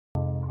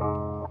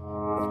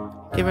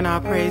Giving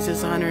our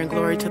praises, honor, and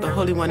glory to the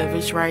Holy One of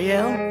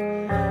Israel,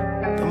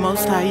 the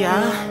Most High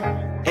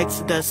Yhwh,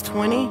 Exodus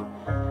 20,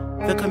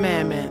 the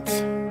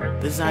Commandments,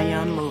 the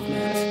Zion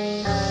Movement.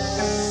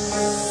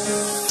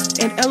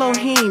 And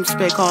Elohim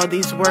spake all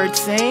these words,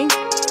 saying,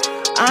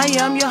 I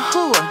am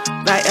Yhwh,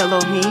 thy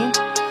Elohim,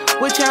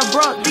 which have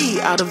brought thee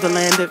out of the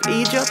land of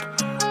Egypt,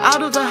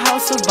 out of the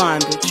house of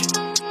bondage.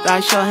 Thou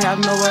shalt have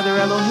no other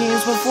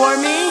Elohims before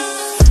me.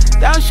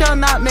 Thou shalt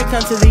not make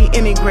unto thee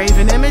any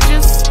graven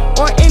images,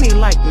 or any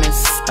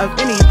likeness of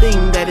anything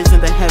that is in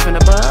the heaven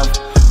above,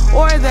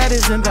 or that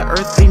is in the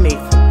earth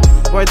beneath,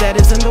 or that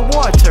is in the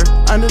water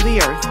under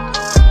the earth.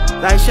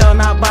 Thou shalt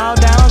not bow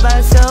down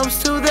thyself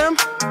to them,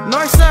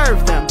 nor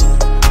serve them.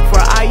 For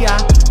I,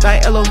 thy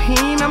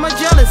Elohim, am a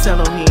jealous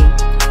Elohim,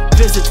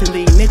 visiting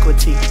the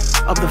iniquity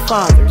of the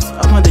fathers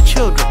upon the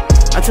children,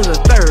 unto the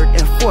third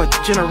and fourth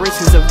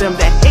generations of them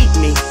that hate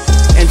me,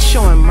 and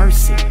showing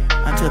mercy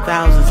unto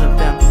thousands of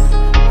them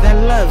that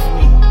love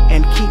me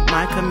and keep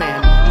my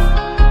commandments.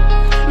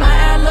 My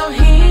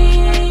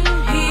Elohim,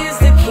 he is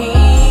the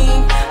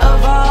King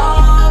of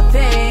all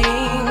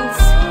things.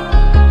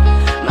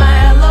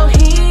 My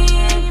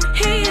Elohim,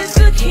 he is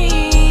the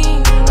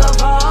King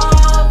of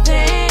all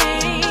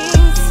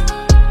things.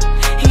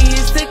 He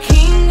is the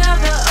King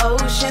of the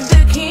ocean,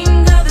 the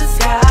King of the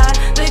sky,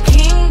 the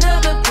King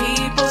of the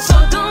people. So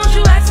don't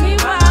you ask me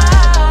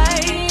why.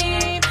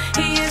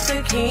 He is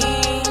the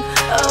King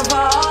of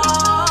all.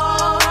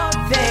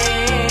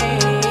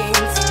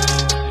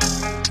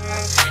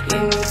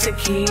 To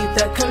keep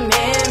the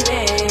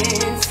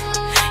commandments,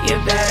 you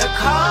better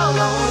call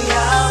on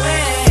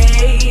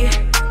Yahweh.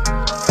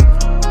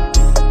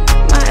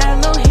 My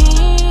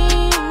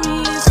Elohim, he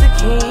is the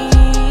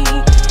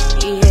King.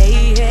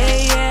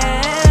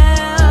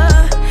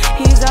 Yeah.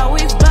 He's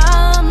always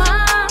by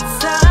my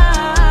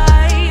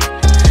side,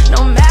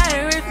 no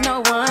matter if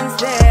no one's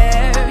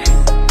there.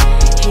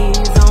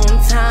 He's on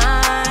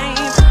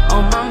time,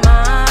 on my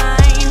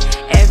mind,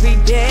 every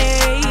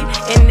day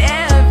and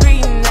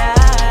every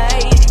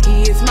night.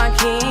 He is my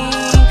King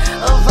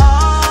of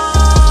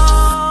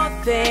all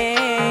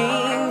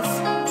things.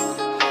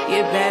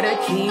 You better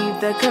keep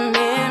the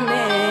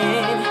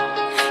commandment.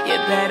 You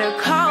better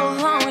call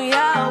on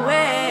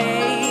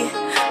Yahweh.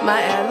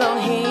 My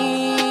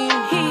Elohim,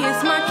 he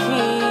is my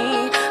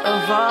King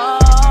of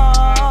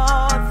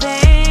all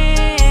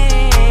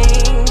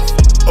things.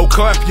 Oh,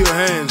 clap your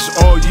hands,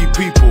 all ye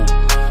people.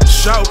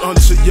 Shout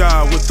unto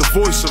Yah with the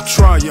voice of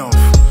triumph.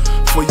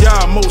 For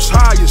Yah most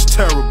high is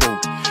terrible.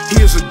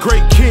 He is a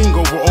great king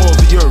over all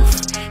the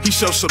earth. He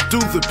shall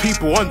subdue the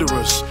people under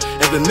us,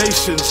 and the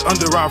nations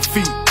under our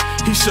feet.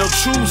 He shall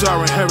choose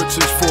our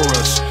inheritance for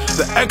us,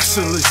 the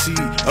excellency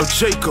of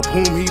Jacob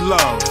whom he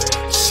loved.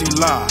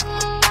 Selah.